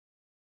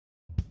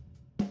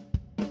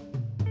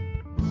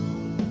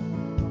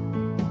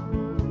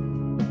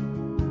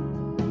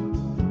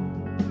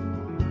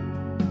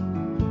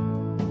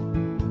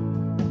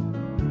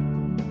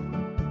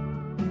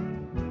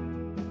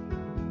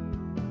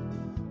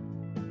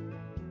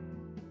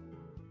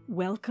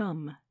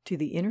Welcome to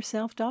the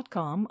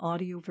InnerSelf.com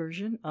audio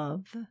version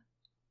of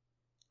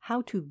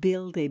How to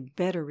Build a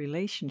Better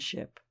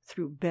Relationship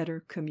Through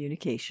Better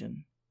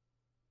Communication.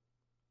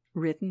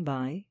 Written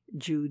by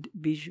Jude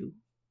Bijou.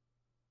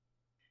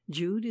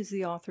 Jude is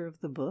the author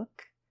of the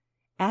book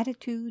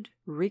Attitude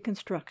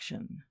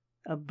Reconstruction,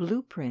 a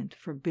Blueprint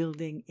for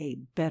Building a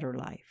Better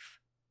Life.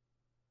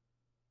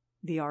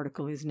 The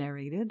article is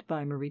narrated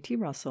by Marie T.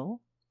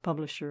 Russell,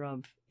 publisher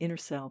of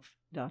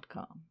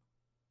InnerSelf.com.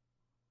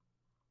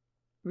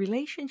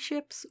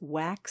 Relationships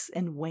wax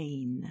and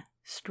wane,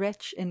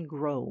 stretch and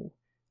grow,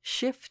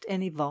 shift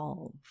and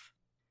evolve.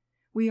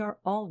 We are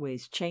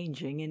always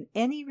changing, and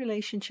any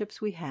relationships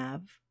we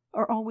have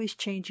are always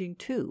changing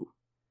too.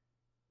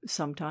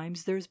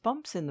 Sometimes there's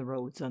bumps in the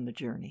roads on the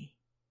journey.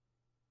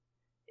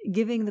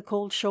 Giving the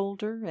cold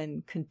shoulder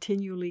and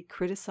continually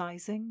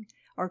criticizing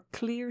are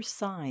clear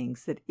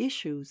signs that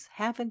issues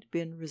haven't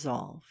been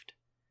resolved.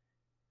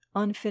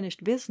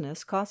 Unfinished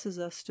business causes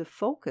us to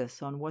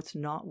focus on what's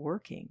not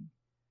working.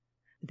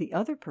 The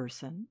other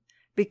person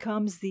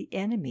becomes the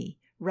enemy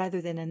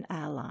rather than an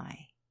ally.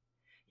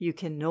 You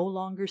can no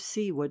longer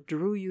see what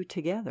drew you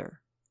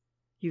together.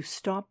 You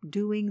stop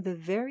doing the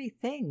very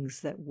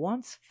things that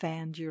once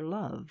fanned your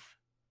love.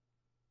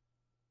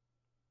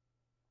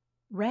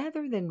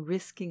 Rather than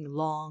risking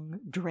long,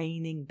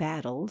 draining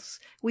battles,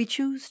 we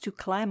choose to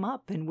clam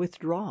up and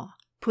withdraw,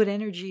 put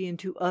energy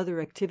into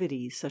other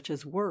activities such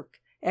as work,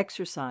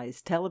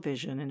 exercise,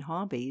 television, and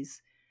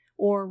hobbies,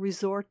 or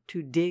resort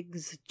to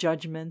digs,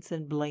 judgments,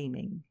 and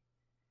blaming.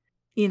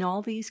 In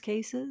all these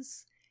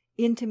cases,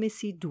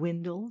 intimacy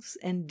dwindles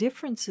and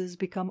differences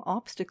become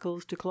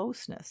obstacles to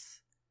closeness.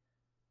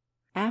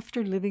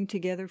 After living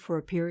together for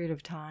a period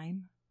of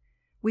time,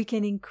 we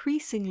can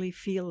increasingly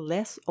feel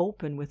less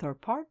open with our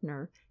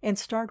partner and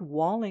start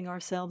walling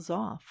ourselves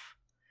off.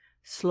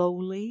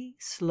 Slowly,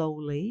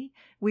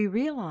 we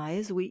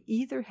realize we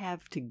either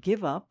have to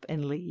give up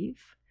and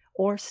leave,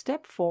 or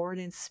step forward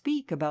and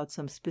speak about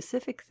some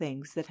specific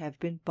things that have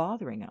been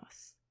bothering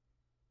us.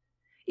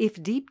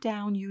 If deep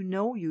down you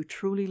know you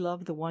truly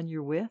love the one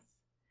you're with,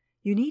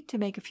 you need to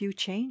make a few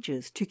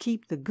changes to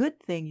keep the good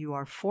thing you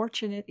are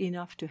fortunate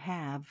enough to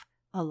have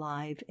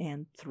alive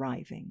and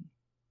thriving.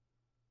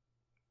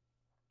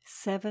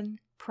 7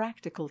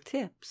 practical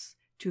tips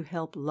to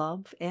help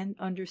love and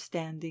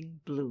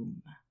understanding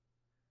bloom.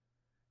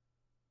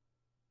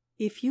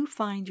 If you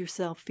find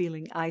yourself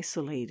feeling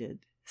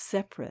isolated,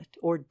 separate,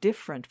 or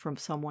different from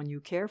someone you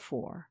care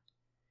for,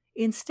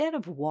 instead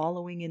of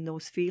wallowing in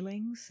those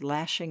feelings,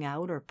 lashing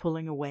out, or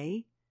pulling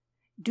away,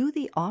 do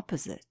the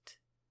opposite.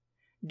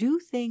 Do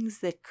things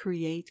that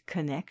create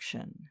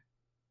connection.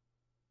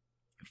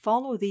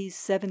 Follow these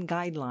 7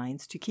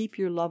 guidelines to keep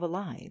your love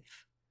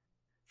alive.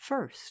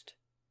 First,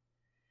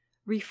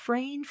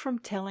 refrain from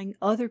telling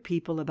other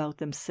people about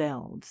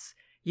themselves,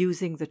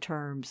 using the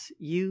terms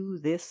you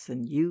this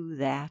and you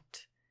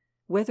that,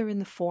 whether in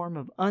the form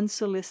of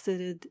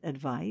unsolicited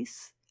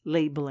advice,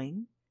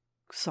 labeling,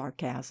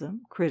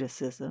 sarcasm,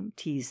 criticism,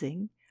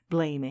 teasing,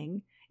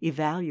 blaming,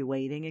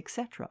 evaluating,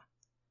 etc.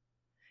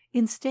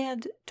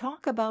 Instead,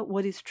 talk about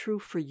what is true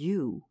for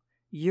you,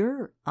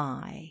 your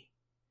I.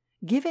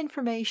 Give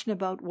information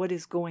about what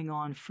is going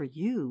on for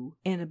you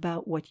and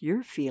about what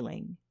you're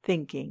feeling,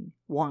 thinking,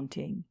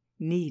 wanting,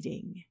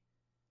 needing.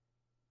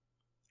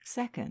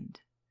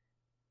 Second,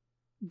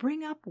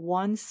 bring up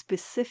one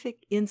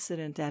specific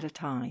incident at a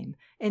time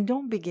and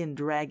don't begin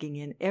dragging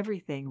in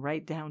everything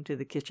right down to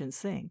the kitchen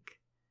sink.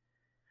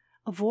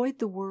 Avoid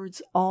the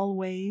words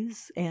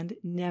always and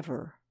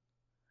never.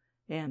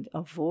 And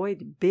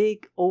avoid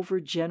big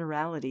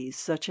overgeneralities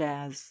such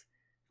as,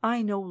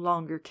 I no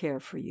longer care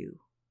for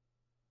you.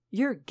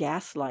 You're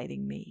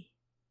gaslighting me.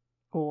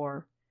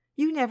 Or,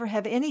 you never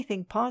have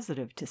anything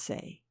positive to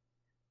say.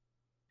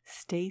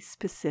 Stay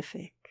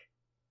specific.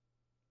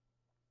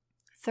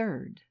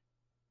 Third,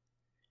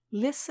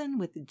 listen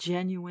with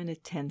genuine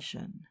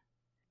attention.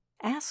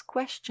 Ask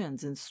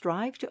questions and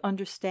strive to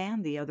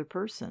understand the other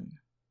person.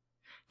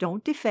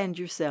 Don't defend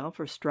yourself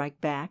or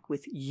strike back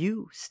with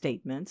you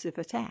statements if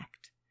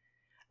attacked.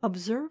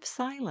 Observe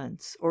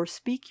silence or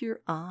speak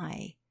your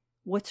I,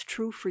 what's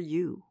true for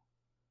you.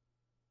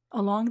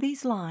 Along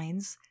these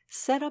lines,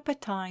 set up a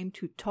time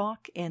to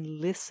talk and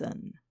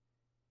listen.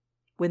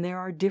 When there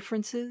are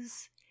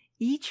differences,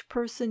 each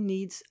person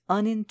needs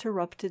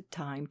uninterrupted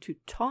time to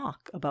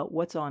talk about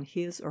what's on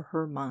his or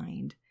her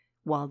mind,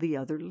 while the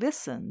other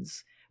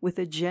listens with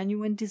a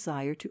genuine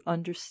desire to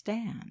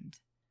understand.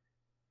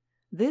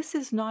 This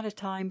is not a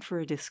time for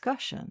a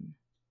discussion.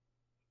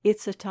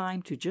 It's a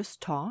time to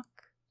just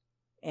talk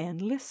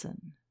and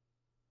listen.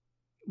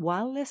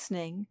 While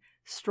listening,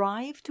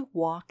 strive to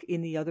walk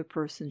in the other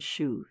person's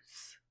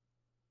shoes.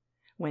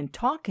 When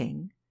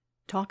talking,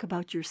 talk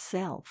about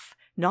yourself,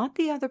 not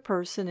the other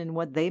person and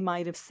what they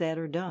might have said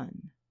or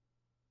done.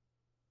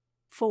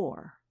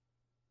 4.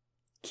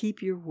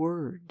 Keep your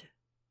word.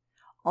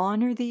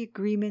 Honor the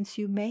agreements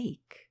you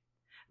make.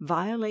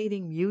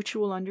 Violating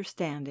mutual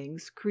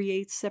understandings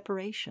creates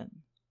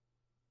separation.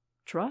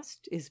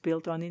 Trust is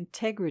built on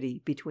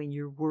integrity between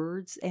your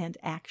words and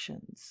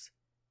actions.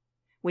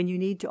 When you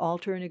need to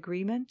alter an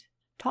agreement,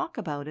 talk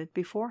about it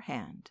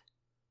beforehand.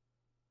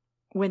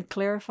 When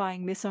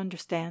clarifying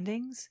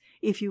misunderstandings,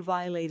 if you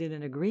violated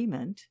an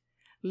agreement,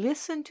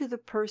 listen to the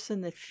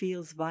person that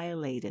feels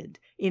violated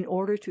in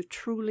order to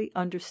truly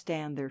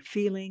understand their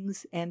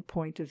feelings and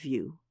point of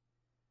view.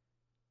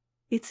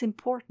 It's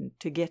important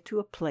to get to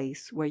a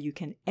place where you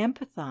can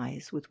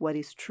empathize with what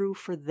is true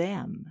for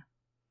them.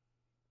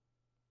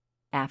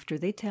 After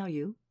they tell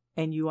you,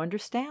 and you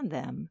understand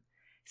them,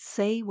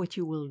 say what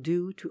you will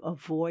do to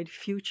avoid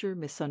future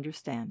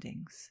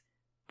misunderstandings.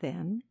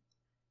 Then,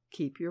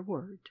 keep your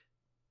word.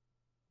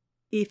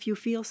 If you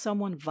feel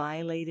someone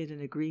violated an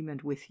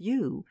agreement with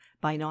you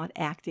by not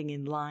acting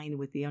in line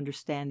with the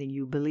understanding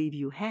you believe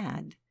you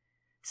had,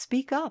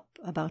 speak up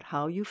about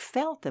how you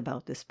felt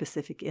about the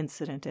specific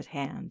incident at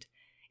hand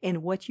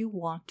and what you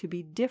want to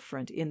be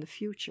different in the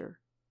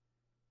future.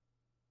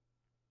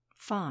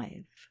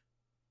 5.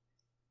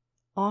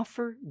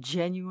 Offer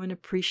genuine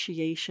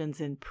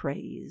appreciations and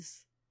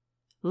praise.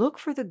 Look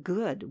for the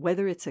good,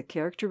 whether it's a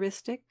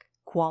characteristic,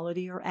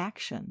 quality, or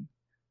action.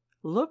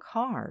 Look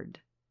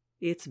hard.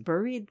 It's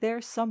buried there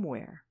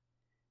somewhere.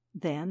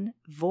 Then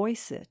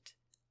voice it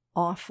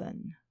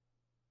often.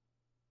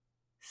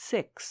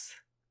 6.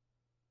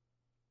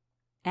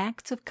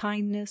 Acts of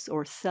kindness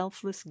or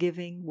selfless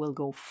giving will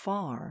go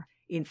far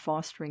in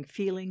fostering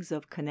feelings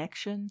of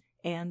connection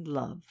and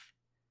love.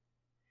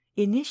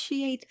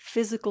 Initiate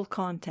physical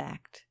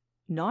contact,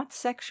 not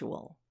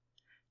sexual,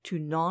 to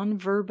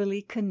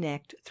non-verbally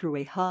connect through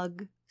a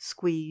hug,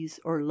 squeeze,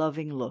 or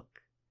loving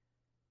look.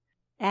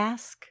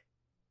 Ask,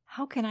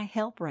 "How can I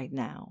help right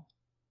now?"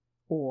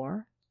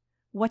 Or,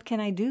 "What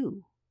can I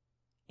do?"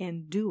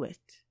 And do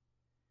it.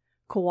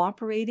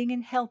 Cooperating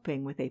and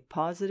helping with a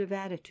positive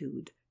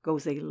attitude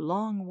goes a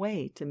long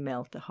way to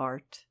melt a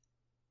heart.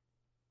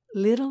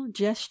 Little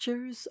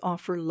gestures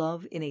offer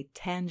love in a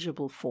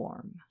tangible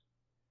form.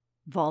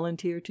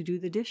 Volunteer to do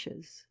the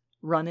dishes,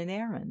 run an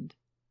errand,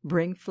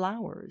 bring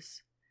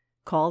flowers,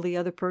 call the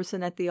other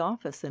person at the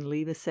office and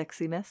leave a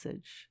sexy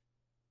message,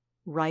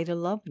 write a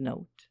love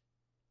note,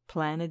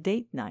 plan a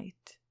date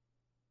night.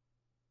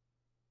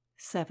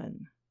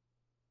 7.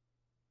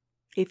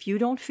 If you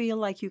don't feel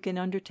like you can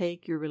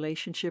undertake your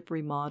relationship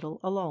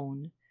remodel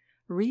alone,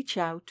 reach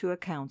out to a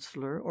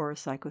counselor or a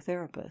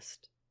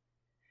psychotherapist.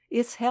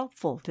 It's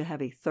helpful to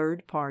have a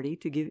third party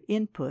to give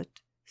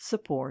input,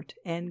 support,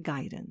 and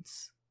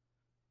guidance.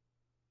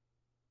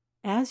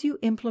 As you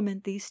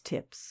implement these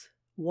tips,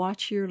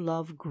 watch your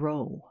love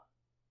grow.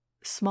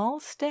 Small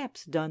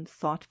steps done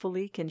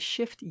thoughtfully can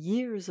shift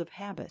years of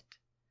habit.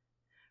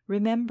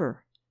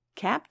 Remember,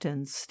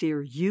 captains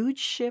steer huge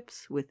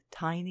ships with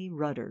tiny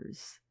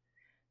rudders.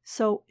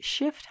 So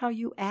shift how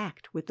you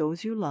act with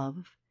those you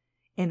love,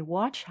 and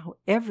watch how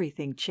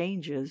everything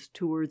changes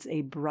towards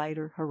a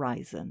brighter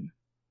horizon.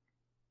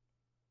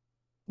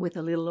 With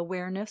a little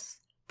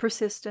awareness,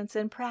 persistence,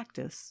 and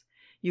practice,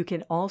 you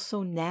can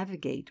also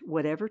navigate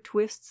whatever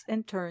twists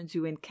and turns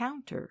you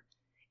encounter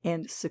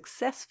and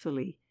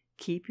successfully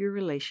keep your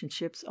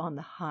relationships on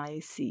the high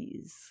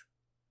seas.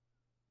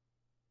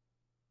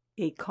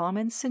 A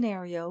common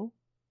scenario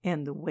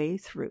and the way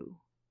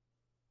through.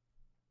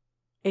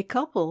 A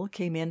couple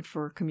came in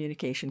for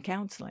communication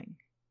counseling.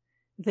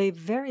 They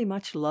very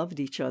much loved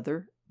each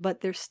other,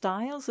 but their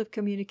styles of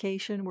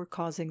communication were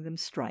causing them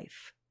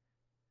strife.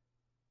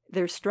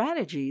 Their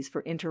strategies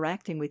for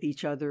interacting with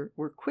each other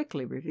were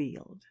quickly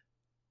revealed.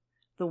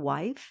 The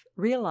wife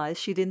realized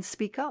she didn't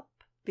speak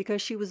up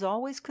because she was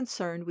always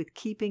concerned with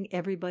keeping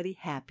everybody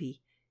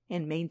happy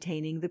and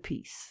maintaining the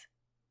peace.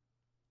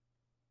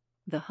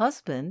 The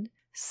husband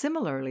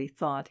similarly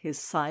thought his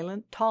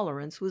silent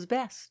tolerance was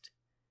best.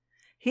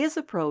 His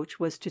approach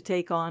was to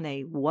take on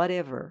a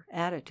whatever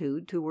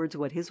attitude towards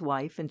what his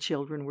wife and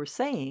children were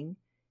saying,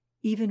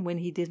 even when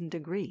he didn't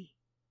agree.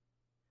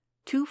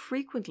 Too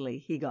frequently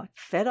he got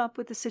fed up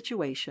with the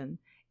situation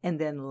and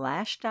then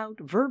lashed out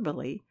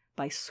verbally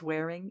by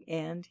swearing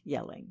and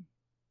yelling.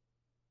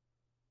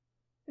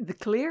 The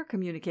clear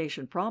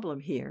communication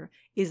problem here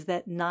is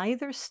that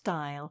neither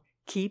style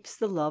keeps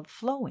the love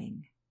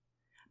flowing.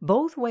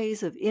 Both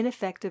ways of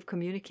ineffective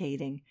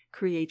communicating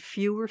create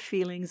fewer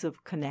feelings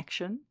of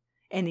connection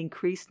and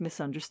increased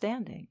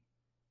misunderstanding.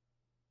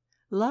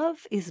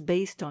 Love is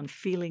based on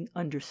feeling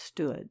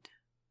understood.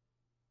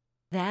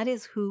 That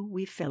is who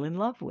we fell in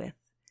love with,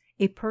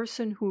 a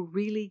person who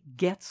really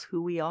gets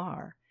who we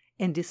are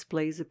and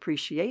displays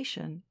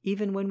appreciation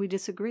even when we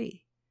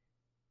disagree.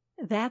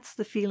 That's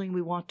the feeling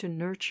we want to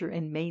nurture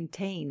and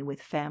maintain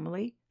with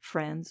family,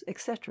 friends,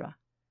 etc.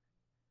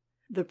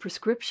 The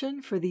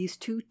prescription for these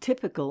two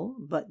typical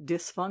but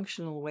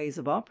dysfunctional ways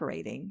of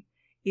operating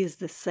is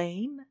the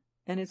same,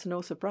 and it's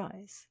no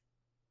surprise.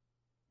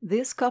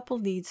 This couple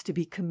needs to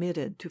be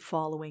committed to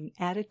following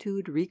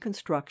Attitude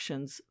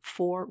Reconstruction's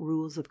 4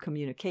 rules of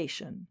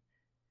communication,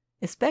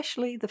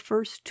 especially the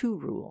first 2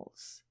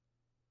 rules.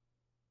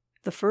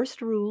 The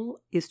first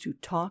rule is to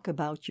talk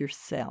about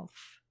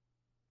yourself.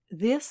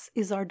 This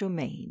is our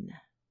domain.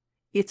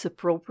 It's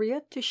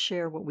appropriate to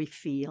share what we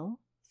feel,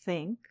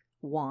 think,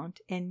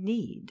 want, and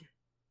need.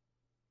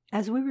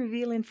 As we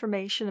reveal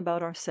information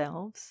about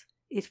ourselves,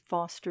 it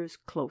fosters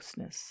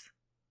closeness.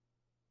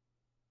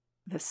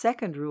 The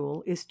second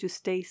rule is to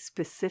stay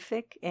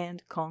specific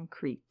and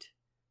concrete.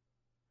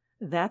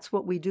 That's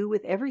what we do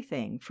with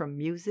everything from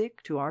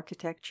music to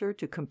architecture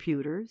to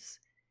computers,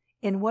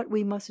 and what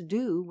we must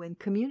do when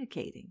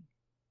communicating.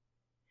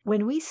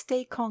 When we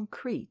stay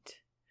concrete,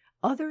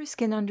 others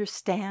can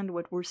understand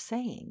what we're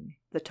saying,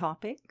 the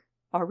topic,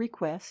 our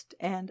request,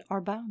 and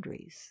our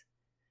boundaries.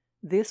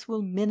 This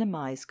will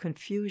minimize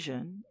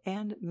confusion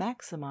and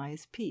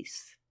maximize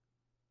peace.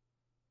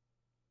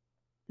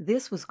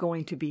 This was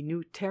going to be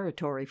new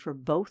territory for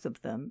both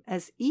of them,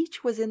 as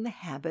each was in the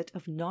habit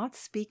of not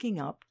speaking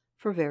up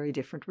for very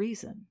different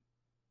reasons.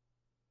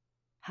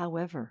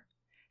 However,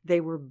 they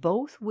were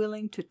both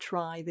willing to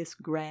try this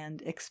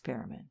grand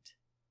experiment.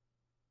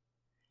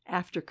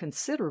 After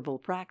considerable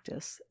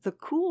practice, the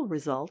cool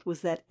result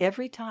was that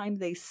every time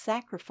they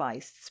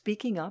sacrificed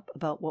speaking up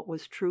about what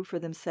was true for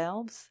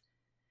themselves,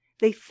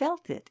 they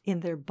felt it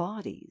in their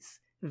bodies,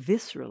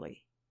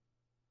 viscerally.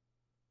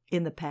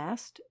 In the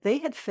past, they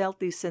had felt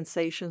these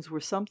sensations were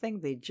something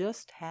they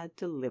just had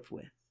to live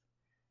with.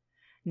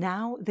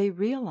 Now they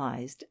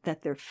realized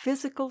that their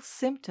physical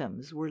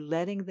symptoms were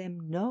letting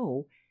them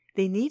know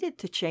they needed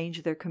to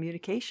change their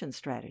communication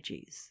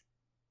strategies.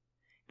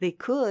 They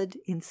could,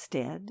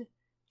 instead,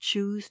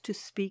 choose to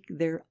speak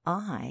their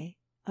I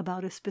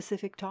about a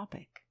specific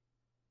topic.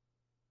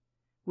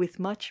 With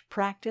much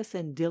practice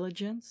and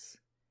diligence,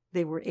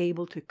 they were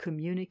able to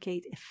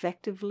communicate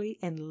effectively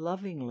and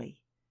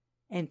lovingly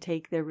and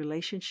take their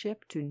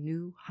relationship to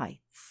new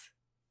heights.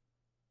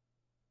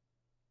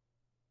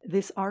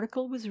 This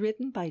article was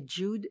written by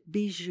Jude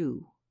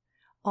Bijou,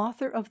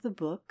 author of the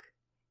book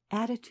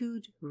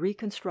Attitude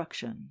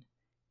Reconstruction,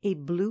 a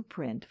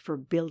Blueprint for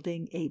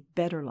Building a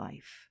Better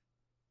Life.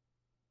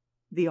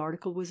 The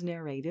article was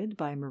narrated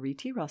by Marie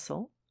T.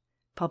 Russell,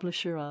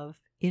 publisher of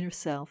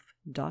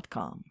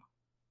InnerSelf.com.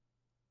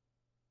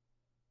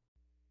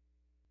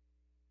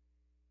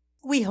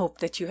 We hope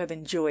that you have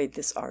enjoyed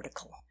this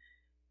article.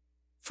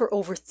 For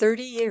over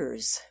 30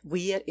 years,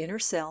 we at Inner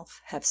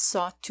Self have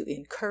sought to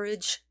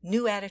encourage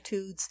new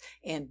attitudes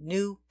and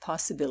new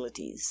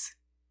possibilities.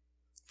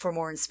 For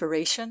more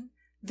inspiration,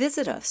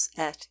 visit us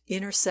at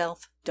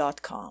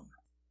InnerSelf.com.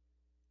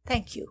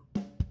 Thank you.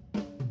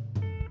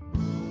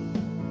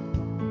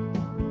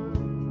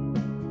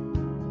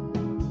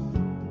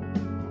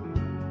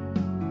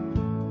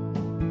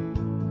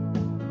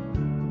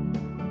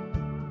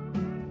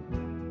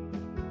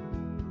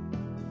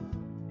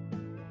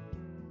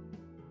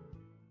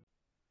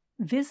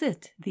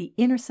 Visit the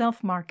Inner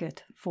Self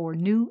Market for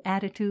new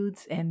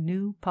attitudes and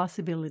new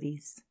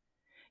possibilities.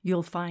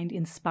 You'll find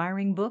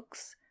inspiring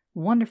books,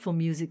 wonderful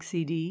music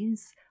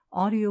CDs,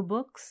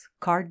 audiobooks,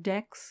 card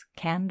decks,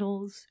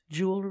 candles,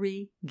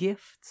 jewelry,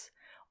 gifts,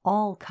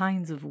 all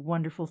kinds of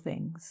wonderful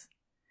things.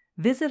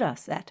 Visit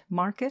us at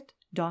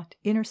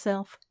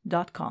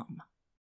market.innerself.com.